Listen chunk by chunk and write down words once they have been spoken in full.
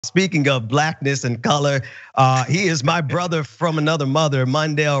Speaking of blackness and color, he is my brother from another mother,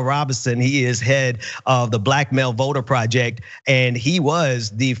 Mondale Robinson. He is head of the Black Male Voter Project, and he was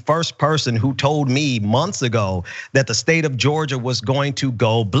the first person who told me months ago that the state of Georgia was going to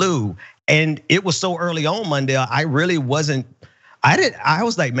go blue. And it was so early on, Mondale, I really wasn't. I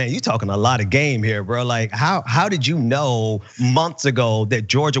was like, man, you talking a lot of game here, bro. Like, how did you know months ago that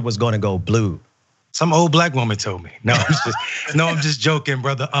Georgia was going to go blue? Some old black woman told me. No, I'm just joking,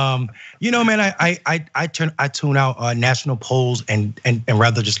 brother. You know, man, I tune out national polls and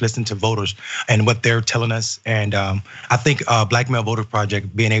rather just listen to voters and what they're telling us. And I think Black Male Voter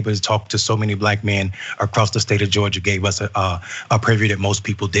Project, being able to talk to so many black men across the state of Georgia, gave us a preview that most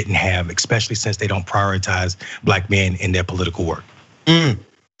people didn't have, especially since they don't prioritize black men in their political work.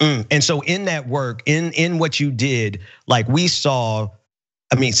 And so in that work, in what you did, like we saw,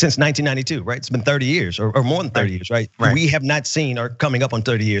 I mean, since 1992, right? It's been 30 years or more than 30 years, right? We have not seen, or coming up on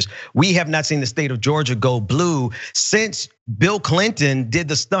 30 years, we have not seen the state of Georgia go blue since Bill Clinton did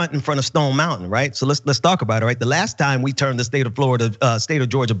the stunt in front of Stone Mountain, right? So let's talk about it, right? The last time we turned the state of Florida, state of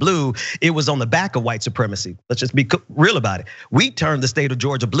Georgia blue, it was on the back of white supremacy. Let's just be real about it. We turned the state of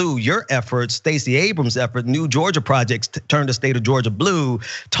Georgia blue. Your efforts, Stacey Abrams' effort, New Georgia Projects turned the state of Georgia blue,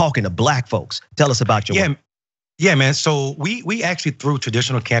 talking to black folks. Tell us about your work. Yeah, man. So we actually threw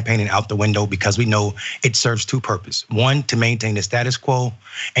traditional campaigning out the window because we know it serves two purposes. One, to maintain the status quo,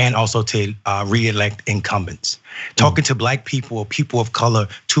 and also to re-elect incumbents. Talking to black people or people of color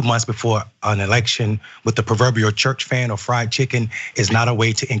 2 months before an election with the proverbial church fan or fried chicken is not a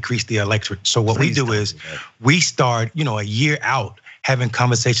way to increase the electorate. So what we do is we start, a year out having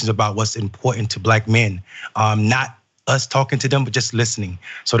conversations about what's important to black men, not us talking to them, but just listening.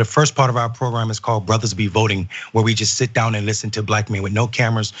 So the first part of our program is called Brothers Be Voting, where we just sit down and listen to black men with no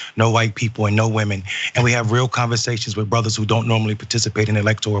cameras, no white people, and no women. And we have real conversations with brothers who don't normally participate in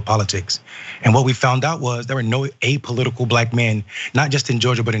electoral politics. And what we found out was there were no apolitical black men, not just in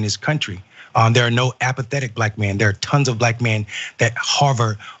Georgia, but in this country. There are no apathetic black men. There are tons of black men that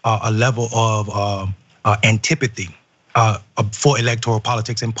harbor a level of antipathy for electoral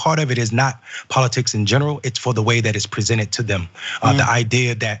politics. And part of it is not politics in general, it's for the way that it's presented to them. The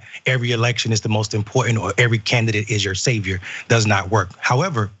idea that every election is the most important or every candidate is your savior does not work.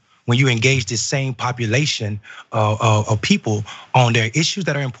 However, when you engage this same population of people on their issues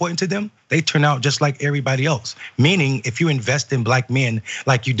that are important to them, they turn out just like everybody else. Meaning, if you invest in black men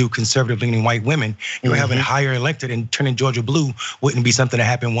like you do conservative-leaning white women, you're having a higher electorate, and turning Georgia blue wouldn't be something that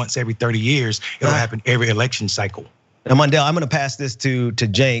happened once every 30 years. It'll happen every election cycle. Now, Mondale, I'm gonna pass this to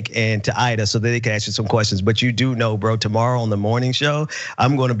Cenk and to Aida so that they can ask you some questions. But you do know, bro, tomorrow on the morning show,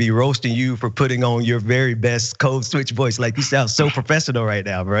 I'm gonna be roasting you for putting on your very best code switch voice. Like, you sound so professional right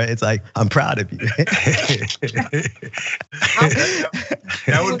now, bro. It's like, I'm proud of you.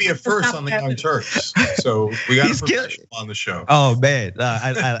 That would be a first on the Young Turks. So we got a professional on the show. Oh man,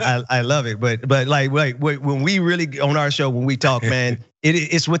 I love it. But like when we really on our show, when we talk, man,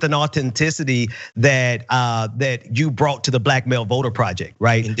 it's with an authenticity that you brought to the Black Male Voter Project,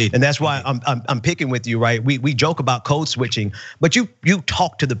 right? Indeed. And that's why I'm picking with you, right? We joke about code switching, but you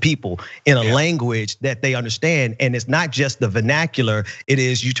talk to the people in a language that they understand, and it's not just the vernacular. It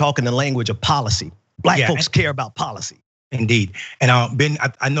is you talk in the language of policy. Black folks care about policy. Indeed. And Ben,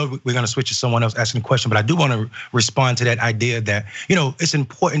 I know we're gonna switch to someone else asking a question, but I do wanna respond to that idea that, it's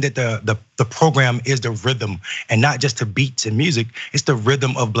important that the program is the rhythm and not just the beats and music, it's the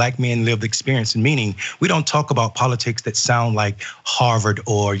rhythm of black men lived experience. Meaning, we don't talk about politics that sound like Harvard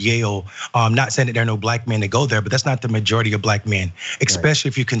or Yale. Not saying that there are no black men that go there, but that's not the majority of black men, especially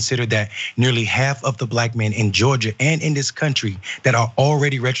if you consider that nearly half of the black men in Georgia and in this country that are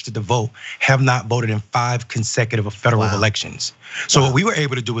already registered to vote have not voted in 5 consecutive federal elections. So what we were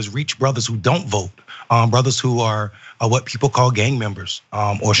able to do is reach brothers who don't vote, brothers who are what people call gang members,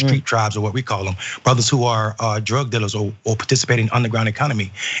 or street tribes, or what we call them, brothers who are drug dealers or participate in underground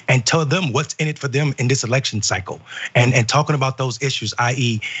economy, and tell them what's in it for them in this election cycle. And talking about those issues,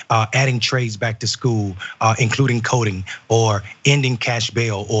 i.e. Adding trades back to school, including coding, or ending cash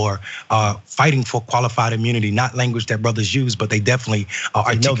bail, or fighting for qualified immunity, not language that brothers use, but they definitely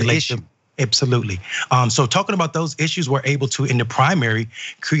articulate them. Absolutely. So talking about those issues, we're able to, in the primary,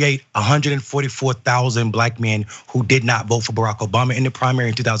 create 144,000 black men who did not vote for Barack Obama in the primary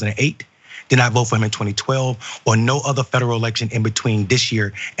in 2008, did not vote for him in 2012, or no other federal election in between this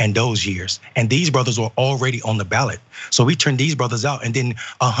year and those years. And these brothers were already on the ballot. So we turned these brothers out, and then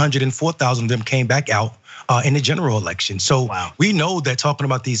 104,000 of them came back out in the general election. So we know that talking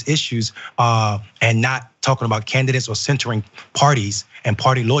about these issues and not talking about candidates or centering parties and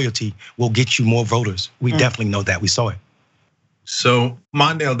party loyalty will get you more voters. We definitely know that. We saw it. So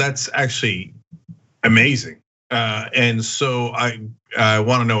Mondale, that's actually amazing. And so I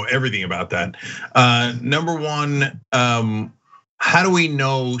want to know everything about that. Number one, how do we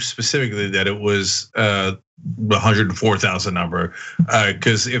know specifically that it was the 104,000 number?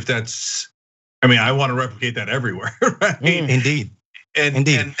 Because if that's, I mean, I want to replicate that everywhere, right? Indeed.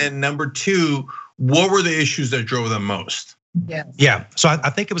 And number two, what were the issues that drove them most? Yes. Yeah, so I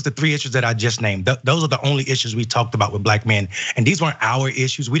think it was the three issues that I just named. Those are the only issues we talked about with black men. And these weren't our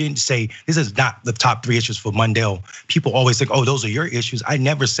issues. We didn't say, this is not the top three issues for Mondale. People always think, oh, those are your issues. I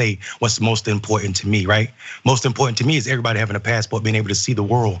never say what's most important to me, right? Most important to me is everybody having a passport, being able to see the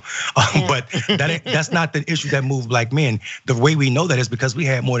world. But that's not the issue that moved black men. The way we know that is because we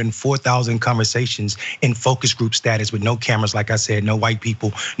had more than 4,000 conversations in focus group status with no cameras, like I said, no white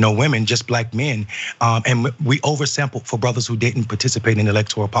people, no women, just black men. And we oversampled for brothers who didn't participate in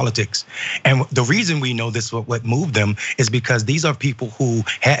electoral politics. And the reason we know this, what moved them, is because these are people who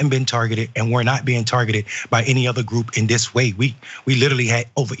hadn't been targeted and were not being targeted by any other group in this way. We literally had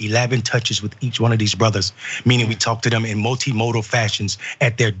over 11 touches with each one of these brothers, meaning we talked to them in multimodal fashions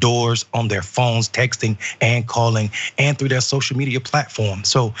at their doors, on their phones, texting and calling, and through their social media platform.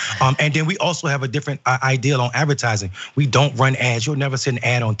 So, and then we also have a different ideal on advertising. We don't run ads. You'll never see an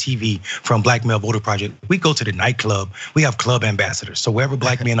ad on TV from Black Male Voter Project. We go to the nightclub. We have club ambassadors. So wherever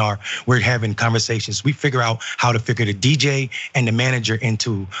black men are, we're having conversations. We figure out how to figure the DJ and the manager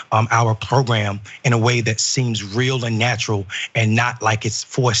into our program in a way that seems real and natural and not like it's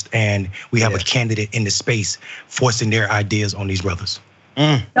forced. And we have a candidate in the space forcing their ideas on these brothers.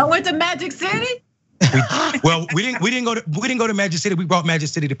 Y'all went to Magic City? We didn't go to Magic City. We brought Magic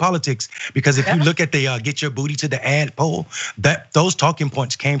City to politics because if you look at the Get Your Booty to the Ad poll, those talking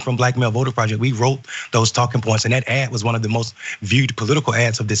points came from Black Male Voter Project. We wrote those talking points, and that ad was one of the most viewed political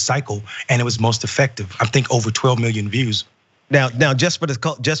ads of this cycle, and it was most effective. I think over 12 million views. Now, just for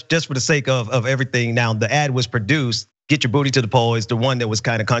the sake of everything, now the ad was produced. Get Your Booty to the Poll is the one that was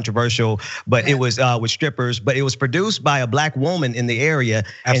kind of controversial, but it was with strippers. But it was produced by a black woman in the area,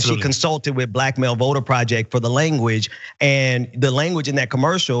 and she consulted with Black Male Voter Project for the language. And the language in that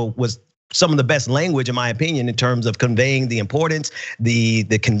commercial was some of the best language, in my opinion, in terms of conveying the importance, the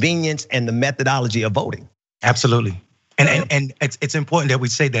convenience, and the methodology of voting. Absolutely. And it's important that we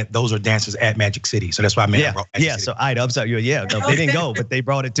say that those are dancers at Magic City. So that's why I brought Magic City. So Ida, I'm sorry, no, they didn't go, but they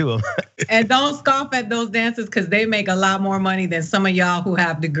brought it to them. And don't scoff at those dancers because they make a lot more money than some of y'all who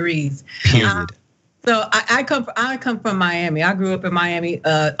have degrees. Period. So I come from Miami. I grew up in Miami.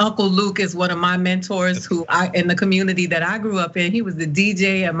 Uncle Luke is one of my mentors in the community that I grew up in. He was the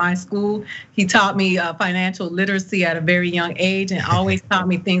DJ at my school. He taught me financial literacy at a very young age and always taught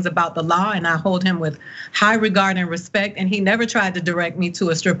me things about the law. And I hold him with high regard and respect. And he never tried to direct me to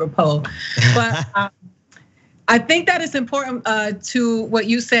a stripper pole. But I think that it's important to what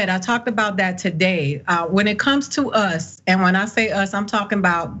you said. I talked about that today. When it comes to us, and when I say us, I'm talking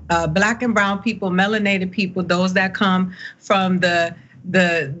about black and brown people, melanated people, those that come from the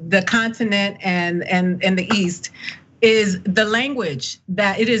continent and the East, is the language.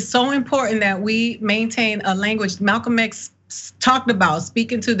 That it is so important that we maintain a language. Malcolm X talked about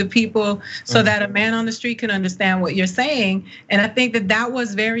speaking to the people so that a man on the street can understand what you're saying. And I think that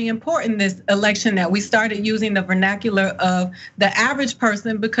was very important this election, that we started using the vernacular of the average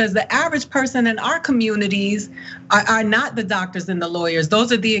person, because the average person in our communities are not the doctors and the lawyers.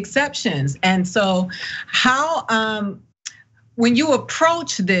 Those are the exceptions. And so how, when you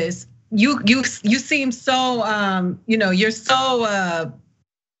approach this, you seem so, you're so,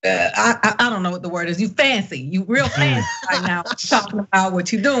 I don't know what the word is. You fancy, you real fancy right now talking about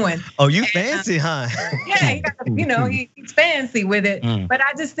what you're doing. Oh, you fancy, huh? Yeah, he's fancy with it. But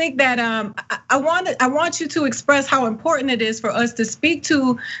I just think that I want you to express how important it is for us to speak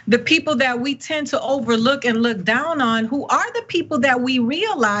to the people that we tend to overlook and look down on, who are the people that we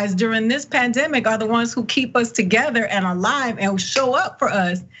realize during this pandemic are the ones who keep us together and alive and show up for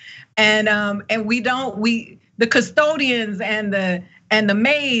us. And the custodians and the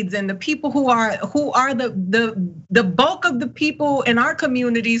maids and the people who are the bulk of the people in our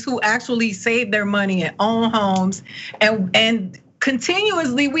communities who actually save their money and own homes, and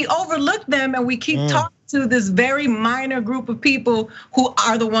continuously we overlook them and we keep talking to this very minor group of people who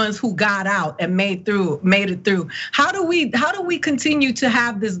are the ones who got out and made it through. How do we continue to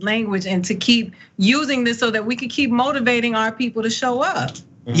have this language and to keep using this so that we can keep motivating our people to show up?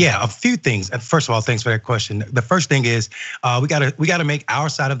 Yeah, a few things. First of all, thanks for that question. The first thing is we gotta make our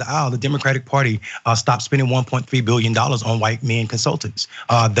side of the aisle, the Democratic Party, stop spending $1.3 billion on white men consultants.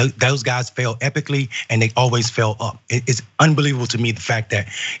 Those guys fail epically, and they always fail up. It's unbelievable to me the fact that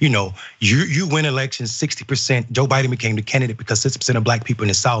you win elections 60%. Joe Biden became the candidate because 60% of black people in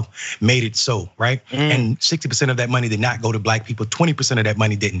the South made it so, right? And 60% of that money did not go to black people. 20% of that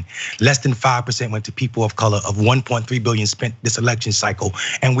money didn't. Less than 5% went to people of color. Of 1.3 billion spent this election cycle.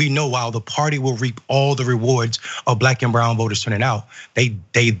 And we know while the party will reap all the rewards of black and brown voters turning out,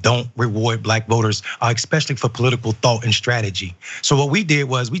 they don't reward black voters, especially for political thought and strategy. So what we did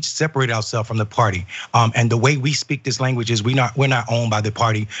was we separated ourselves from the party. And the way we speak this language is we're not owned by the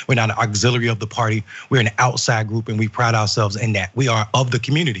party. We're not an auxiliary of the party. We're an outside group, and we pride ourselves in that. We are of the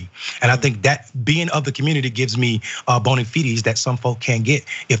community. And I think that being of the community gives me bona fides that some folk can't get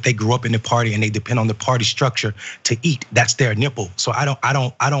if they grew up in the party and they depend on the party structure to eat. That's their nipple. So I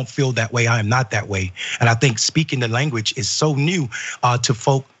don't feel that way. I am not that way. And I think speaking the language is so new to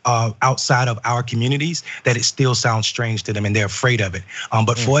folk outside of our communities that it still sounds strange to them and they're afraid of it.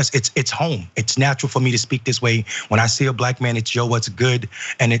 But for us, it's home. It's natural for me to speak this way. When I see a black man, it's yo, what's good,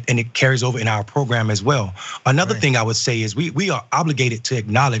 and it carries over in our program as well. Another thing I would say is we are obligated to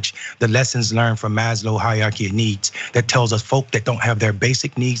acknowledge the lessons learned from Maslow's hierarchy of needs that tells us folk that don't have their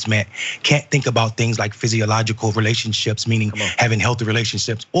basic needs met can't think about things like physiological relationships, meaning having healthy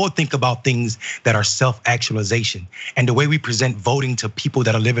relationships, or think about things that are self-actualization. And the way we present voting to people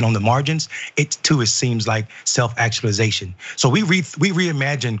that are living on the margins, it seems like self-actualization. So we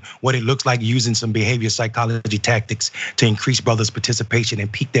reimagine what it looks like using some behavior psychology tactics to increase brothers' participation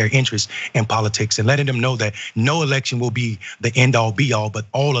and pique their interest in politics, and letting them know that no election will be the end all be all, but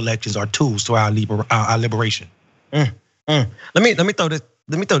all elections are tools to our liberation. Let me throw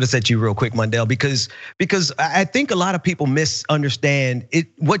this at you real quick, Mondale, because I think a lot of people misunderstand it.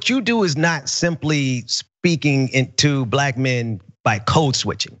 What you do is not simply speaking into black men by code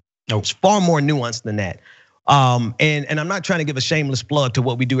switching. No, it's far more nuanced than that. And I'm not trying to give a shameless plug to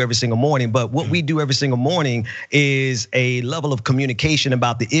what we do every single morning, but what we do every single morning is a level of communication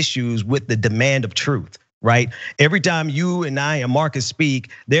about the issues with the demand of truth. Right? Every time you and I and Marcus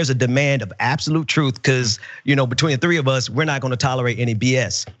speak, there's a demand of absolute truth because, between the three of us, we're not going to tolerate any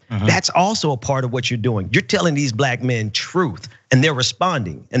BS. That's also a part of what you're doing. You're telling these black men truth, and they're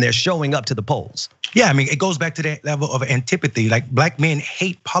responding and they're showing up to the polls. Yeah, I mean, it goes back to that level of antipathy. Like black men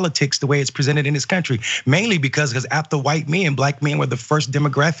hate politics the way it's presented in this country, mainly because after white men, black men were the first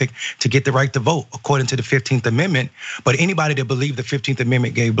demographic to get the right to vote, according to the 15th Amendment. But anybody that believed the 15th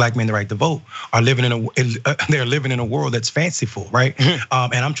Amendment gave black men the right to vote are living in a world that's fanciful, right?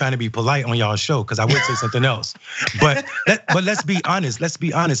 And I'm trying to be polite on y'all's show because I would say something else. But let's be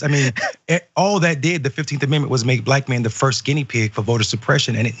honest. I mean, all that did, the 15th Amendment, was make black men the first guinea pig for voter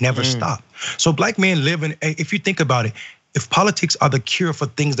suppression, and it never stopped. So black men live in, if you think about it, if politics are the cure for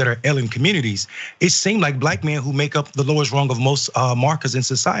things that are ailing communities, it seemed like black men who make up the lowest rung of most markers in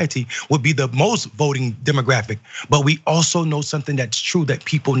society would be the most voting demographic. But we also know something that's true that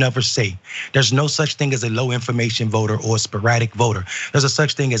people never say. There's no such thing as a low information voter or a sporadic voter. There's a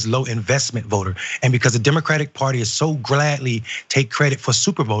such thing as low investment voter. And because the Democratic Party is so gladly take credit for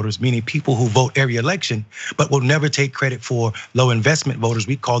super voters, meaning people who vote every election, but will never take credit for low investment voters,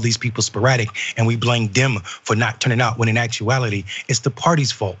 we call these people sporadic, and we blame them for not turning out, when in actuality, it's the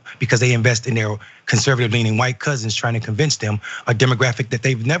party's fault because they invest in their conservative-leaning white cousins trying to convince them a demographic that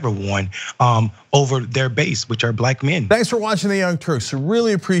they've never won over their base, which are black men. Thanks for watching the Young Turks.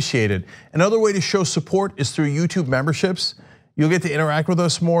 Really appreciate it. Another way to show support is through YouTube memberships. You'll get to interact with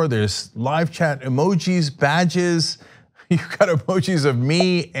us more. There's live chat emojis, badges. You've got emojis of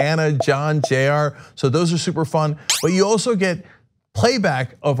me, Anna, John, JR. So those are super fun. But you also get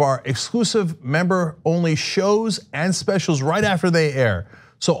playback of our exclusive member-only shows and specials right after they air.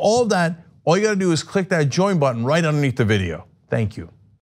 So all of that, all you gotta do is click that join button right underneath the video. Thank you.